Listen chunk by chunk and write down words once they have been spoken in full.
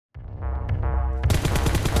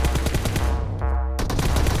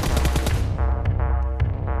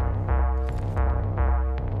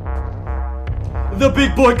The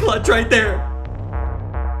big boy clutch right there.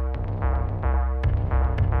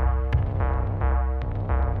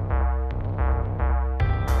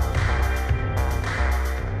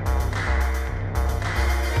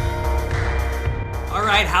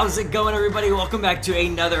 Alright, how's it going, everybody? Welcome back to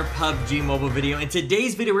another PUBG mobile video. In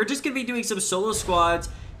today's video, we're just going to be doing some solo squads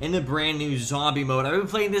in the brand new zombie mode. I've been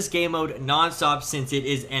playing this game mode non-stop since it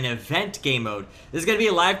is an event game mode. This is going to be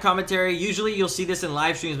a live commentary. Usually you'll see this in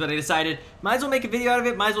live streams, but I decided might as well make a video out of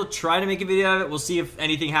it. Might as well try to make a video out of it. We'll see if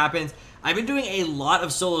anything happens. I've been doing a lot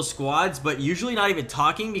of solo squads, but usually not even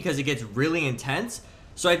talking because it gets really intense.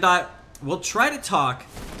 So I thought we'll try to talk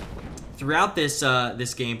throughout this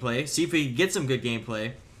this gameplay, see if we can get some good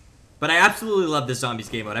gameplay. But I absolutely love this zombies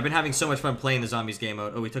game mode. I've been having so much fun playing the zombies game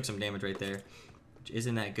mode. Oh, we took some damage right there, which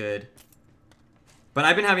isn't that good. But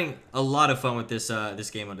I've been having a lot of fun with this this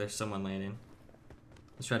game mode. There's someone landing.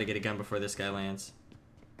 Let's try to get a gun before this guy lands.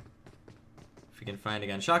 If we can find a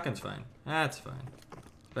gun. Shotgun's fine. That's fine.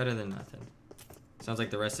 Better than nothing. Sounds like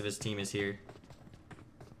the rest of his team is here.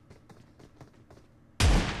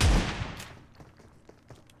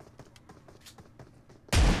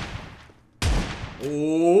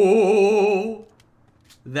 Oh,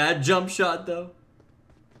 that jump shot though.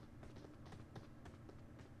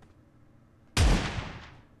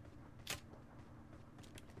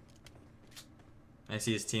 I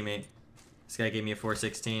see his teammate. This guy gave me a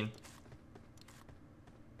 416.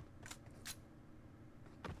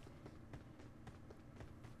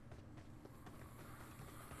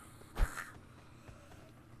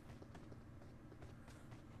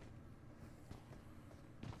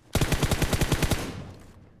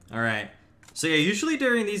 Alright, so yeah, usually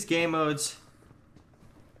during these game modes,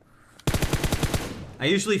 I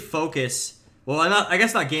usually focus, well, I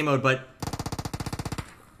guess not game mode, but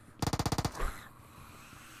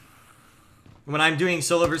when I'm doing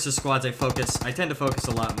solo versus squads, I tend to focus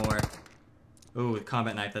a lot more. Ooh,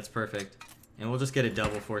 combat knife, that's perfect. And we'll just get a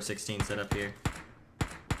double 416 set up here.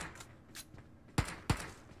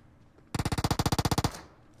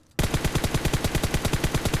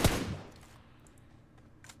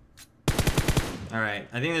 Alright,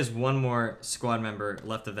 I think there's one more squad member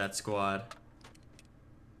left of that squad.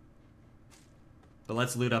 But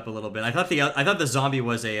let's loot up a little bit. I thought the zombie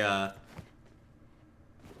was a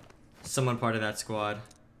someone part of that squad.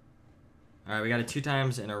 Alright, we got a 2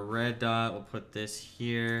 times and a red dot. We'll put this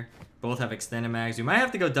here. Both have extended mags. We might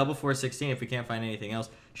have to go double 416 if we can't find anything else.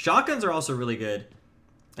 Shotguns are also really good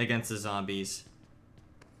against the zombies.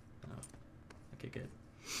 Oh, okay, good.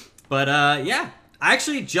 But yeah. I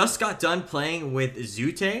actually just got done playing with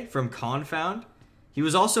Zute from Confound. He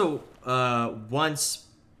was also once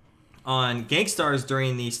on Gangstars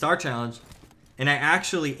during the Star Challenge, and I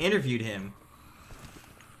actually interviewed him.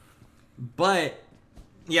 But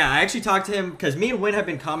yeah, I actually talked to him because me and Win have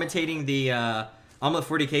been commentating the Omelet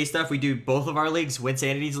 40K stuff. We do both of our leagues,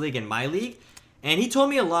 Winsanity's league and my league, and he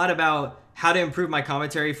told me a lot about how to improve my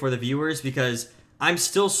commentary for the viewers because I'm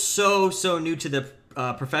still so new to the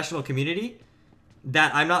professional community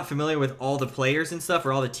that I'm not familiar with all the players and stuff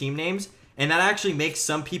or all the team names, and that actually makes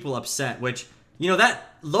some people upset, which, you know,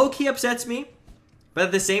 that low-key upsets me, but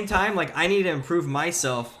at the same time, like, I need to improve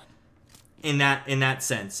myself in that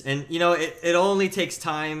sense. And, you know, it only takes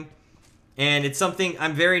time, and it's something,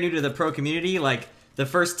 I'm very new to the pro community. Like, the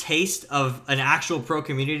first taste of an actual pro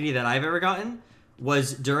community that I've ever gotten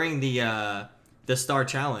was during the Star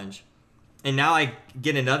Challenge, and now I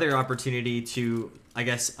get another opportunity to, I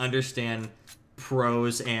guess, understand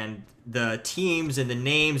pros and the teams and the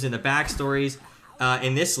names and the backstories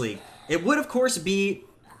in this league. It would, of course, be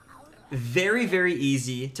very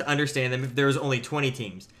easy to understand them if there was only 20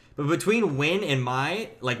 teams. But between Win and my,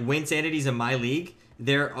 like, Winsanity's and my league,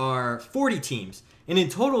 there are 40 teams. And in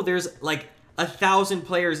total, there's like 1,000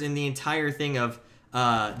 players in the entire thing of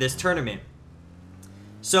this tournament.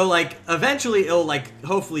 So, like, eventually it'll, like,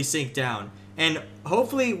 hopefully sink down. And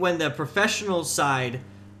hopefully when the professional side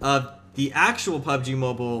of the actual PUBG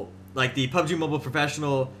Mobile, like the PUBG Mobile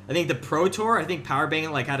Professional, I think the Pro Tour, I think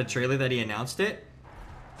Powerbang like had a trailer that he announced it.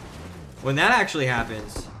 When that actually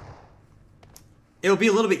happens, it'll be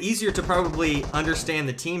a little bit easier to probably understand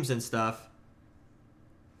the teams and stuff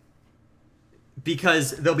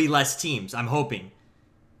because there'll be less teams, I'm hoping.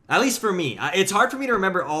 At least for me. It's hard for me to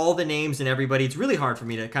remember all the names and everybody. It's really hard for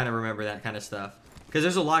me to kind of remember that kind of stuff because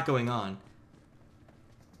there's a lot going on.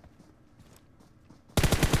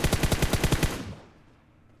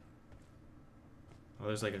 Oh,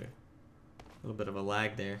 there's like a little bit of a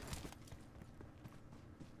lag there.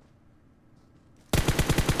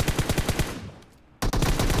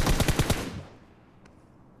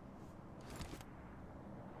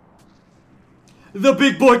 The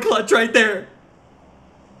big boy clutch right there.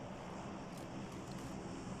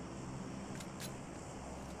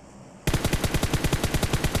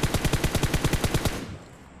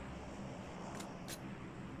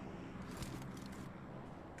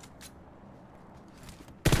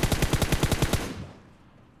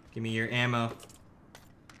 Give me your ammo.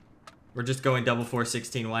 We're just going double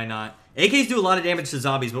 416, why not? AKs do a lot of damage to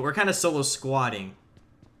zombies, but we're kind of solo squatting.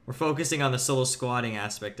 We're focusing on the solo squatting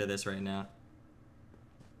aspect of this right now.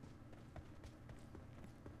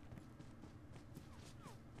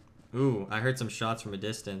 Ooh, I heard some shots from a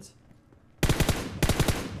distance.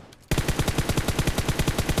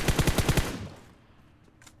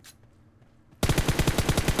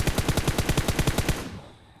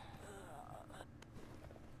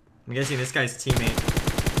 I'm guessing this guy's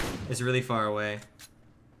teammate is really far away.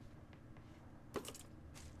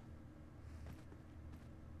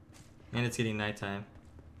 And it's getting nighttime.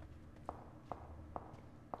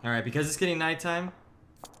 Alright, because it's getting nighttime,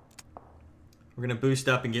 we're gonna boost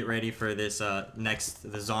up and get ready for this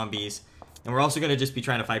the zombies. And we're also gonna just be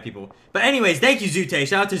trying to fight people. But anyways, thank you, Zute.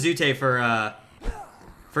 Shout out to Zute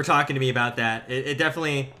for talking to me about that. It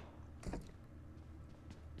definitely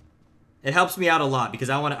helps me out a lot because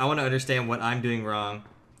I want to understand what I'm doing wrong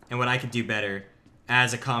and what I could do better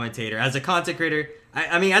as a commentator, as a content creator.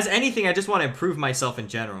 I mean, as anything, I just want to improve myself in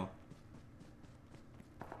general.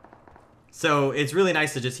 So it's really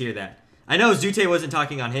nice to just hear that. I know Zute wasn't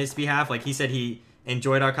talking on his behalf. Like, he said he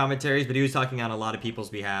enjoyed our commentaries, but he was talking on a lot of people's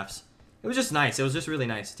behalfs. It was just nice. It was just really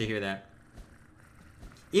nice to hear that.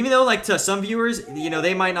 Even though, like, to some viewers, you know,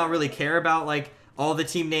 they might not really care about, like, all the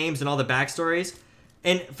team names and all the backstories.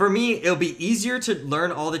 And for me, it'll be easier to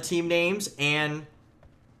learn all the team names, and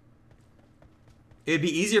it'd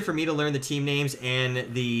be easier for me to learn the team names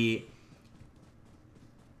and the...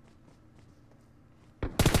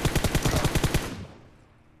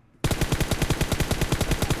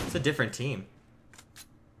 It's a different team.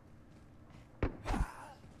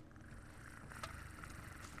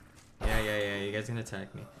 Yeah, you guys are gonna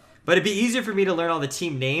attack me. But it'd be easier for me to learn all the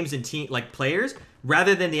team names and team, like, players,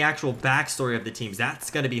 rather than the actual backstory of the teams.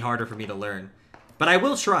 That's gonna be harder for me to learn. But I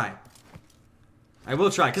will try. I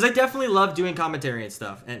will try, because I definitely love doing commentary and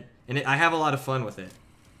stuff, and I have a lot of fun with it.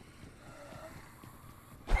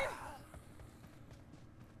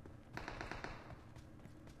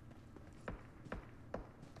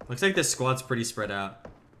 Looks like this squad's pretty spread out.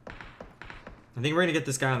 I think we're gonna get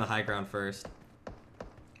this guy on the high ground first.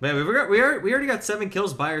 Man, we already got 7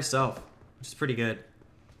 kills by ourselves, which is pretty good.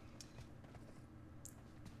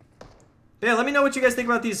 But yeah, let me know what you guys think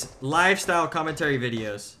about these lifestyle commentary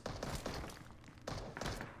videos.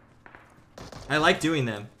 I like doing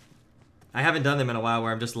them. I haven't done them in a while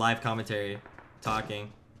where I'm just live commentary,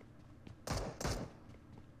 talking.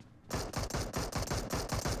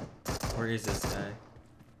 Where is this guy?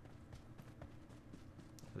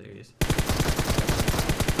 There he is.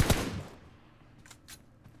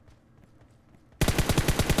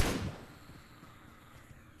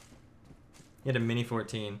 He had a mini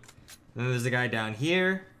 14. And then there's a guy down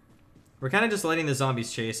here. We're kind of just letting the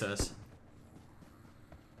zombies chase us.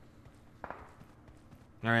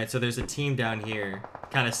 Alright, so there's a team down here.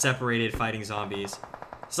 Kind of separated fighting zombies.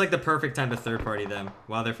 It's like the perfect time to third party them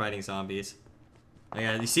while they're fighting zombies. Oh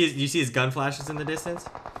yeah, you see his gun flashes in the distance?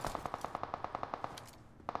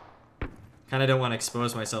 Kind of don't want to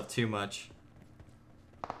expose myself too much.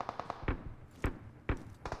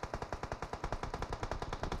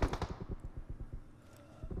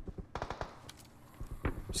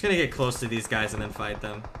 I'm just gonna get close to these guys and then fight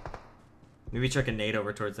them. Maybe chuck a nade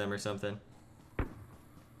over towards them or something.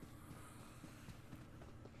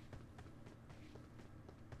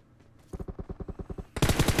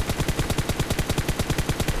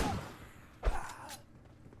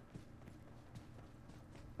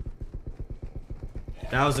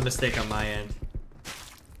 That was a mistake on my end.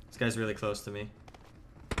 This guy's really close to me.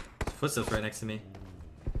 His footsteps right next to me.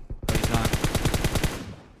 Oh, he's not.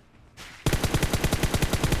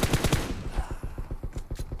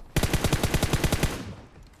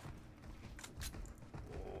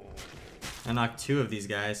 I knocked 2 of these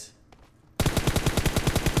guys.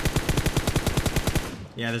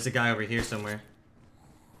 Yeah, there's a guy over here somewhere.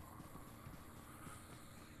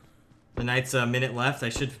 The night's a minute left. I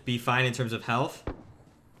should be fine in terms of health.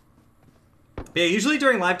 But yeah, usually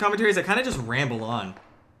during live commentaries, I kind of just ramble on.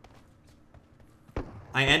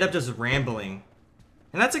 I end up just rambling.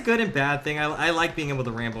 And that's a good and bad thing. I like being able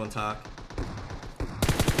to ramble and talk.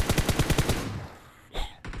 This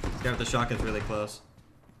guy with the shotgun's really close.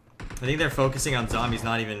 I think they're focusing on zombies,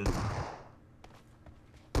 not even...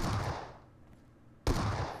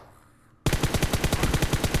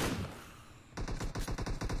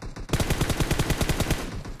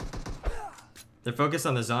 They're focused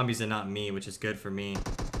on the zombies and not me, which is good for me.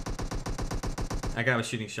 That guy was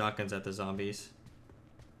shooting shotguns at the zombies.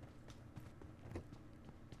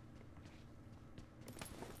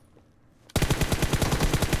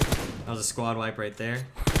 That was a squad wipe right there.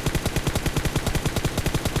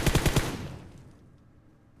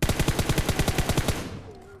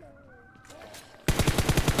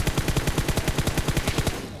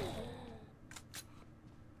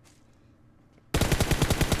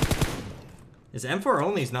 This M4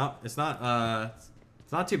 only is not, it's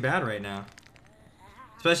not too bad right now.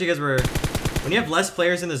 Especially because when you have less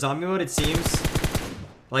players in the zombie mode, it seems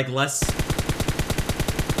like less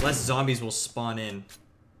zombies will spawn in.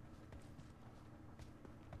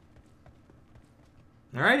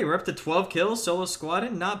 Alrighty, we're up to 12 kills, solo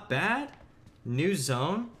squatting, not bad. New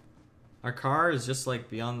zone. Our car is just like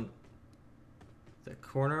beyond the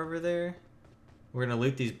corner over there. We're gonna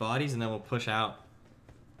loot these bodies and then we'll push out.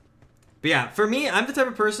 But yeah, for me, I'm the type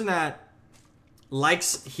of person that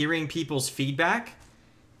likes hearing people's feedback.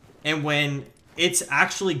 And when it's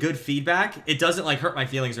actually good feedback, it doesn't like hurt my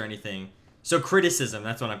feelings or anything. So criticism,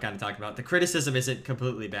 that's what I'm kind of talking about. The criticism isn't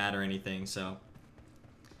completely bad or anything, so.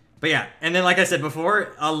 But yeah, and then like I said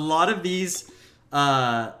before, a lot of these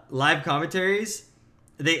live commentaries,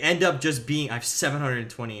 they end up just being, I have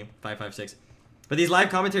 720, 556. But these live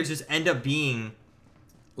commentaries just end up being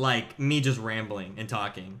like me just rambling and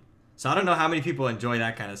talking. So I don't know how many people enjoy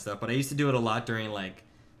that kind of stuff, but I used to do it a lot during like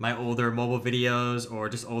my older mobile videos or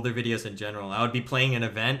just older videos in general. I would be playing an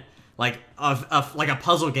event like like a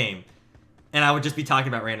puzzle game, and I would just be talking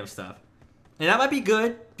about random stuff. And that might be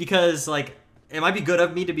good because like it might be good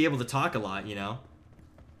of me to be able to talk a lot, you know.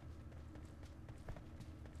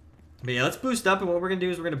 But yeah, let's boost up, and what we're gonna do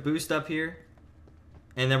is we're gonna boost up here,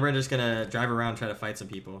 and then we're just gonna drive around and try to fight some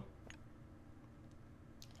people.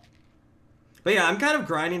 But yeah, I'm kind of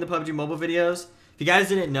grinding the PUBG mobile videos. If you guys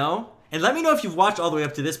didn't know, and let me know if you've watched all the way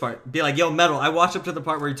up to this part. Be like, yo, Metal, I watched up to the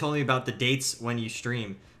part where you told me about the dates when you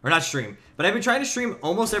stream. Or not stream. But I've been trying to stream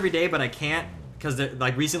almost every day, but I can't. Because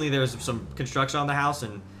like recently there was some construction on the house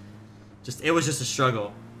and it was just a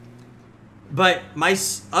struggle. But my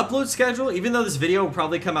upload schedule, even though this video will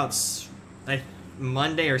probably come out like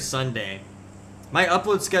Monday or Sunday, my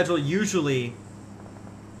upload schedule usually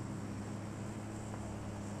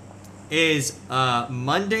is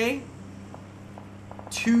Monday,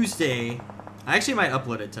 Tuesday. I actually might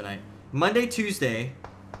upload it tonight. Monday, Tuesday.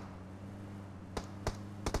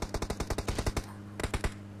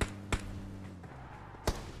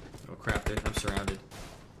 Oh crap, dude, I'm surrounded.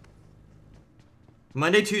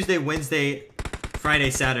 Monday, Tuesday, Wednesday, Friday,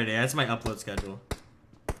 Saturday. That's my upload schedule.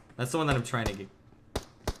 That's the one that I'm trying to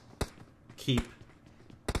keep.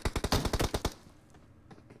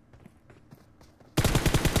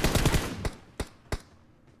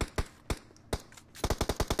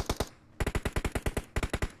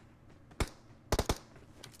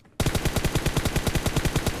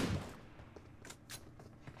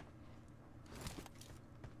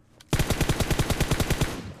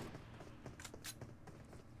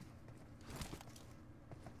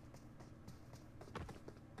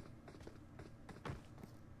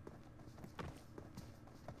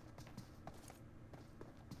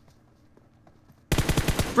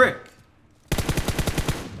 Frick!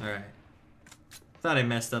 Alright. Thought I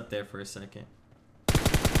messed up there for a second.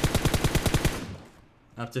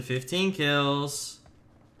 Up to 15 kills.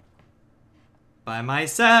 By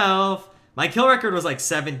myself. My kill record was like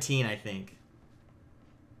 17, I think.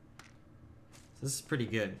 This is pretty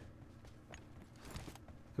good.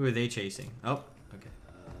 Who are they chasing? Oh, okay.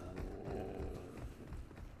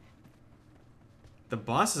 The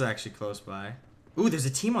boss is actually close by. Ooh, there's a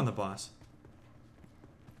team on the boss.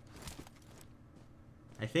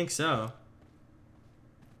 I think so.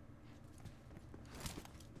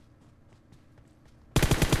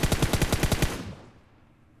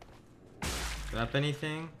 Drop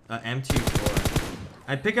anything? M24.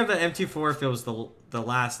 I'd pick up the M24 if it was the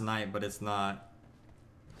last night, but it's not.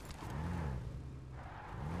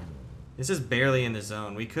 This is barely in the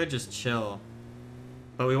zone. We could just chill.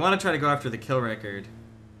 But we want to try to go after the kill record.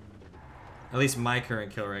 At least my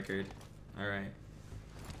current kill record. Alright.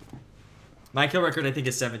 My kill record, I think,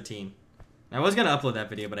 is 17. I was going to upload that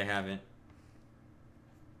video, but I haven't.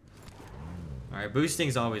 Alright,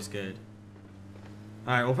 boosting's always good.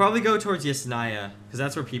 Alright, we'll probably go towards Yasnaya, because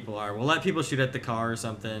that's where people are. We'll let people shoot at the car or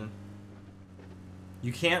something.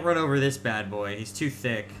 You can't run over this bad boy. He's too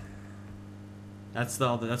thick. That's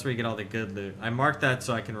where you get all the good loot. I marked that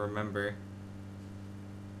so I can remember.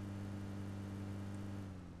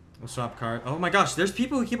 We'll swap cars. Oh my gosh, there's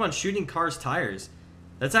people who keep on shooting cars' tires.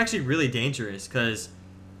 That's actually really dangerous, because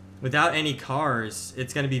without any cars,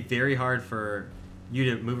 it's going to be very hard for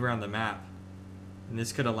you to move around the map. And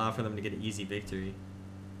this could allow for them to get an easy victory.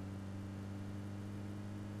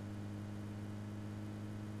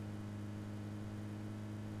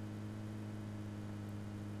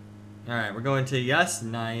 Alright, we're going to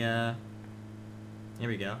Yasnaya. Here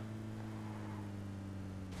we go.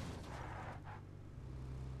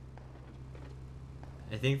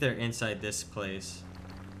 I think they're inside this place.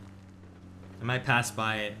 I might pass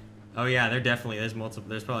by it. Oh yeah, they're definitely, there's multiple,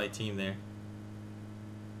 there's probably a team there.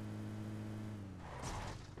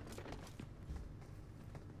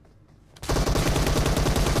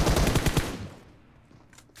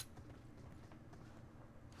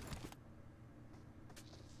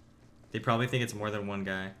 They probably think it's more than one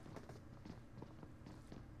guy.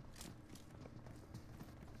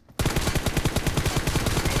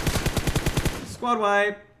 Squad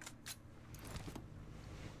wipe.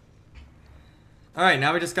 Alright,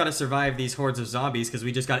 now we just gotta survive these hordes of zombies because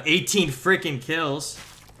we just got 18 freaking kills.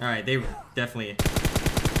 Alright, they definitely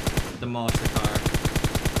demolished the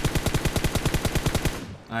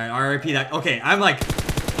car. Alright, RIP that. Okay, I'm like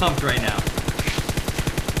pumped right now.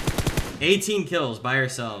 18 kills by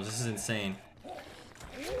ourselves. This is insane.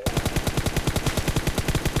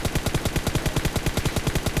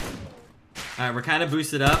 Alright, we're kind of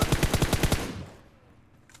boosted up.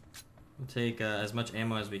 We'll take as much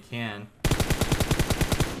ammo as we can.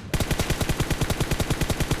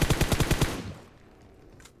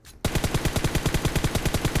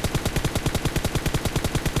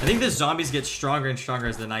 I think the zombies get stronger and stronger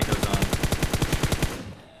as the night goes on.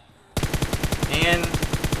 And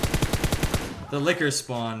the lickers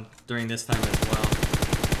spawn during this time as well.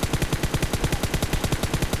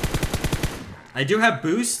 I do have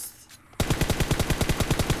boosts.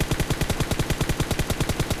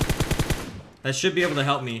 That should be able to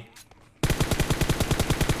help me. I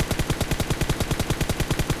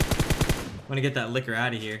want to get that liquor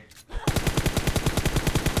out of here.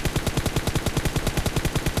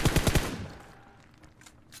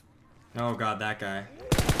 Oh god, that guy.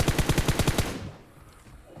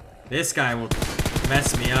 This guy will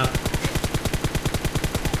mess me up.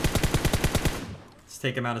 Let's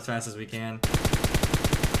take him out as fast as we can.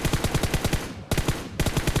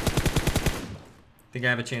 I think I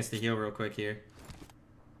have a chance to heal real quick here.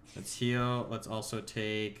 Let's heal. Let's also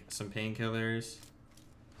take some painkillers.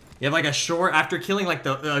 You have like a short, after killing like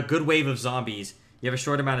a good wave of zombies, you have a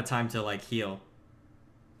short amount of time to like heal.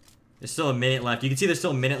 There's still a minute left. You can see there's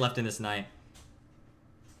still a minute left in this night.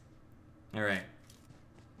 Alright.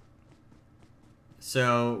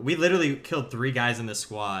 So, we literally killed 3 guys in the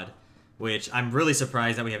squad, which I'm really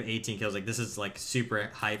surprised that we have 18 kills. Like, this is like super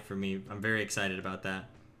hype for me. I'm very excited about that.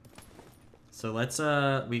 So let's,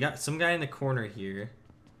 we got some guy in the corner here.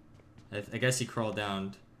 I guess he crawled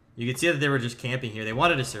down. You can see that they were just camping here. They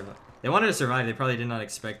wanted to survive. They wanted to survive. They probably did not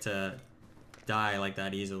expect to die like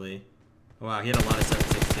that easily. Wow, he had a lot of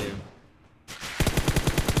 7.62.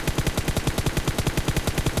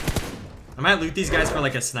 I might loot these guys for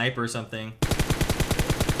like a sniper or something.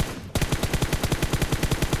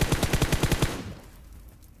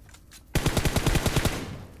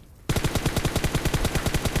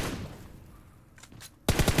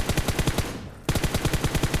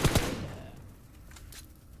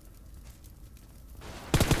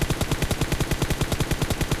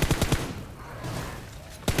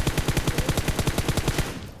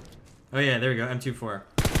 Oh yeah, there we go, M24.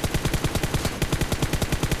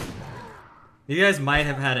 You guys might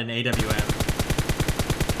have had an AWM.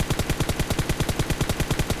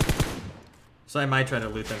 So I might try to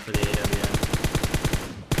loot them for the AWM.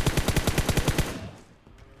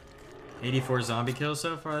 84 zombie kills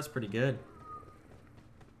so far, that's pretty good.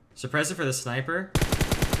 Suppressor for the sniper.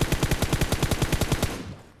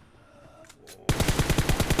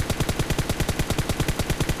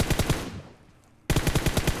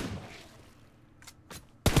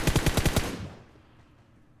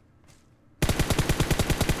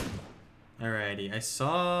 Alrighty, I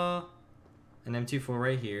saw an M24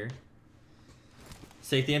 right here. Let's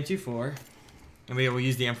take the M24. And we will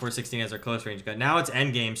use the M416 as our close range gun. Now it's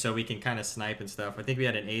endgame, so we can kind of snipe and stuff. I think we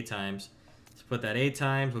had an 8 times. Let's put that 8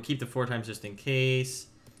 times. We'll keep the 4 times just in case.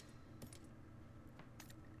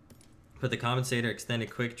 Put the compensator, extended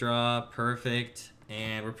quick draw, perfect.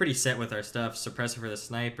 And we're pretty set with our stuff. Suppressor for the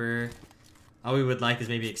sniper. All we would like is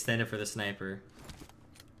maybe extended for the sniper.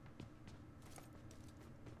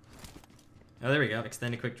 Oh, there we go.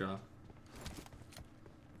 Extended quick draw.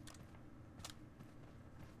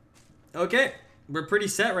 Okay. We're pretty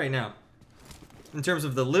set right now. In terms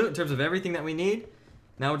of the loot, in terms of everything that we need.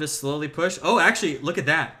 Now we'll just slowly push. Oh, actually, look at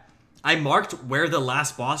that. I marked where the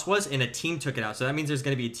last boss was, and a team took it out. So that means there's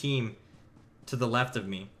going to be a team to the left of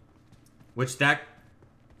me. Which that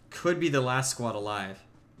could be the last squad alive.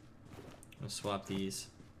 Let's swap these.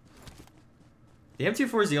 The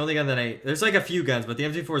M24 is the only gun that I... There's like a few guns, but the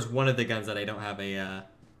M24 is one of the guns that I don't have a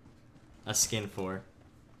skin for.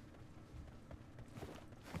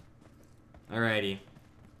 Alrighty.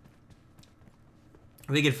 If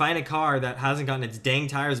we could find a car that hasn't gotten its dang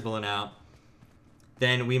tires blown out,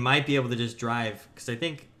 then we might be able to just drive. Because I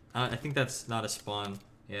think that's not a spawn.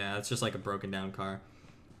 Yeah, it's just like a broken down car.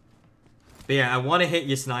 But yeah, I want to hit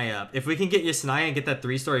Yasnaya up. If we can get Yasnaya and get that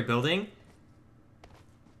 3-story building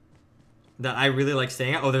that I really like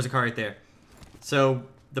staying at. Oh, there's a car right there. So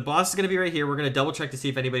the boss is going to be right here. We're going to double check to see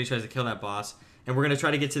if anybody tries to kill that boss. And we're going to try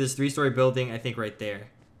to get to this 3-story building, I think right there,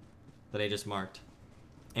 that I just marked.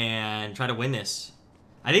 And try to win this.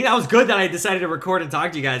 I think that was good that I decided to record and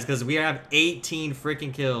talk to you guys, because we have 18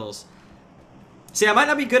 freaking kills. See, I might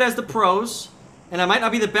not be good as the pros, and I might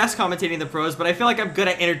not be the best commentating the pros, but I feel like I'm good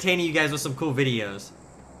at entertaining you guys with some cool videos.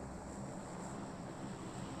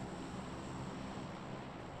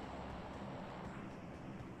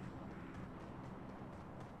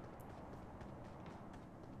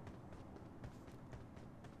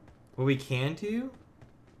 What we can do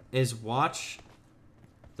is watch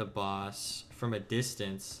the boss from a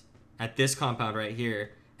distance at this compound right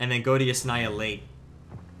here, and then go to Yasnaya late.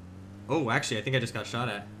 Oh, actually, I think I just got shot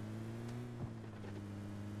at.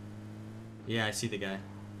 Yeah, I see the guy.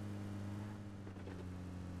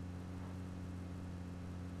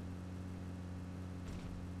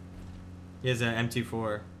 He has an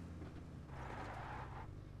M24.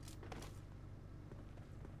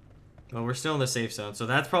 Well, we're still in the safe zone, so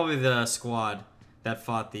that's probably the squad that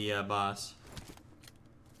fought the boss.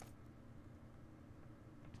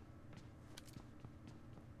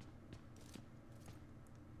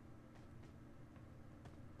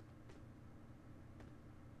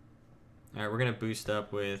 Alright, we're gonna boost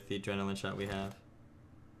up with the adrenaline shot we have.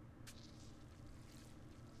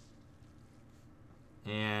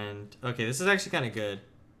 And, okay, this is actually kind of good.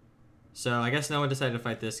 So, I guess no one decided to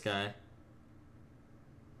fight this guy.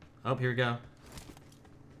 Oh, here we go.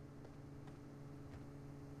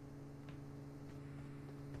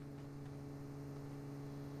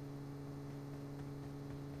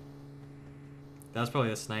 That was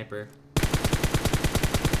probably a sniper.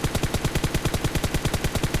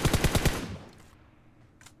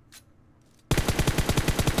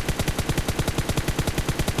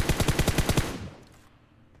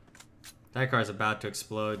 That car's about to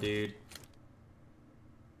explode, dude.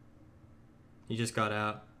 He just got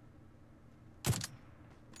out.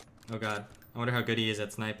 Oh god. I wonder how good he is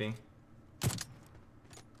at sniping.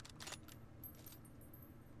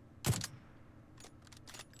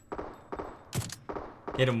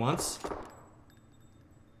 Hit him once.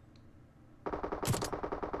 I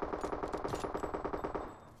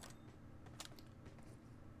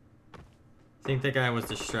think that guy was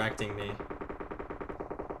distracting me,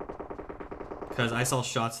 because I saw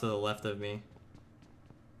shots to the left of me.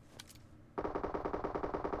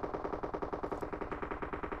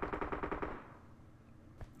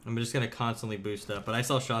 I'm just gonna constantly boost up, but I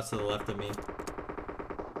saw shots to the left of me.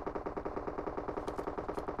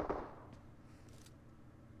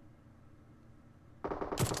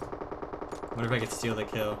 Wonder if I could steal the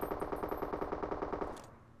kill.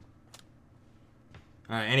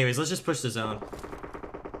 Alright, anyways, let's just push the zone.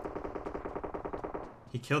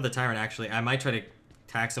 He killed the tyrant, actually. I might try to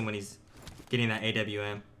tax him when he's getting that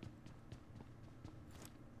AWM.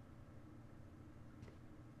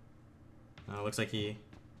 Oh, looks like he...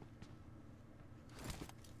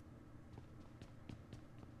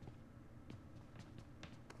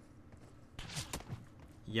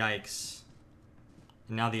 Yikes.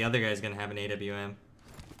 And now the other guy's gonna have an AWM.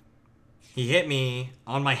 He hit me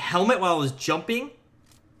on my helmet while I was jumping?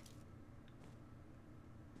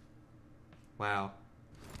 Wow.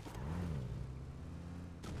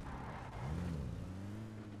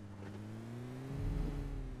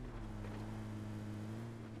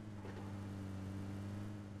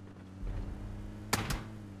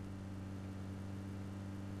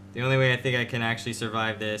 The only way I think I can actually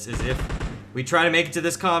survive this is if we try to make it to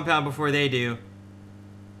this compound before they do.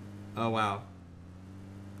 Oh, wow.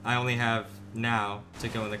 I only have now to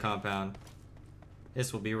go in the compound.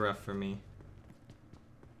 This will be rough for me.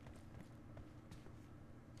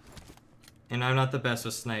 And I'm not the best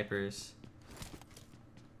with snipers.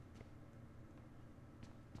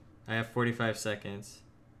 I have 45 seconds.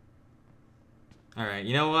 Alright,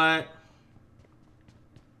 you know what?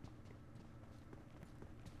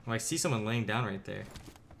 Oh, I see someone laying down right there.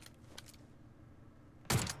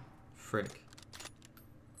 frick.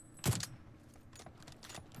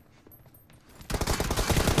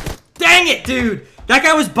 Dang it, dude! That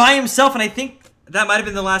guy was by himself, and I think that might have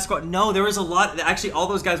been the last squad. No, there was a lot. Actually, all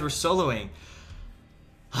those guys were soloing.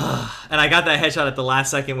 And I got that headshot at the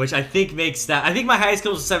last second, which I think makes that... I think my highest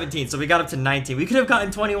kill was 17, so we got up to 19. We could have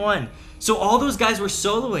gotten 21. So all those guys were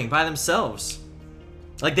soloing by themselves.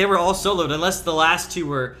 Like, they were all soloed, unless the last two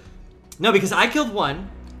were... No, because I killed one.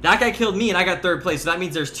 That guy killed me, and I got third place. So that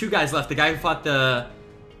means there's two guys left. The guy who fought the...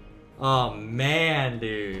 Oh, man,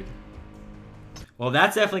 dude. Well,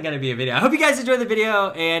 that's definitely going to be a video. I hope you guys enjoyed the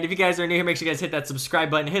video. And if you guys are new here, make sure you guys hit that subscribe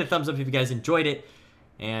button. Hit a thumbs up if you guys enjoyed it.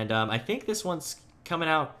 And I think this one's coming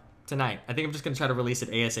out tonight. I think I'm just going to try to release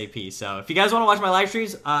it ASAP. So if you guys want to watch my live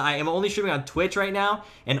streams, I am only streaming on Twitch right now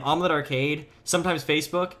and Omelet Arcade, sometimes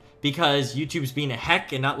Facebook, because YouTube's being a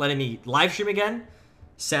heck and not letting me live stream again,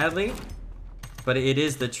 sadly. But it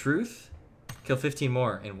is the truth. Kill 15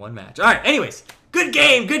 more in one match. All right, anyways, good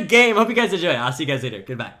game, good game. Hope you guys enjoy it. I'll see you guys later.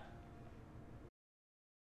 Goodbye.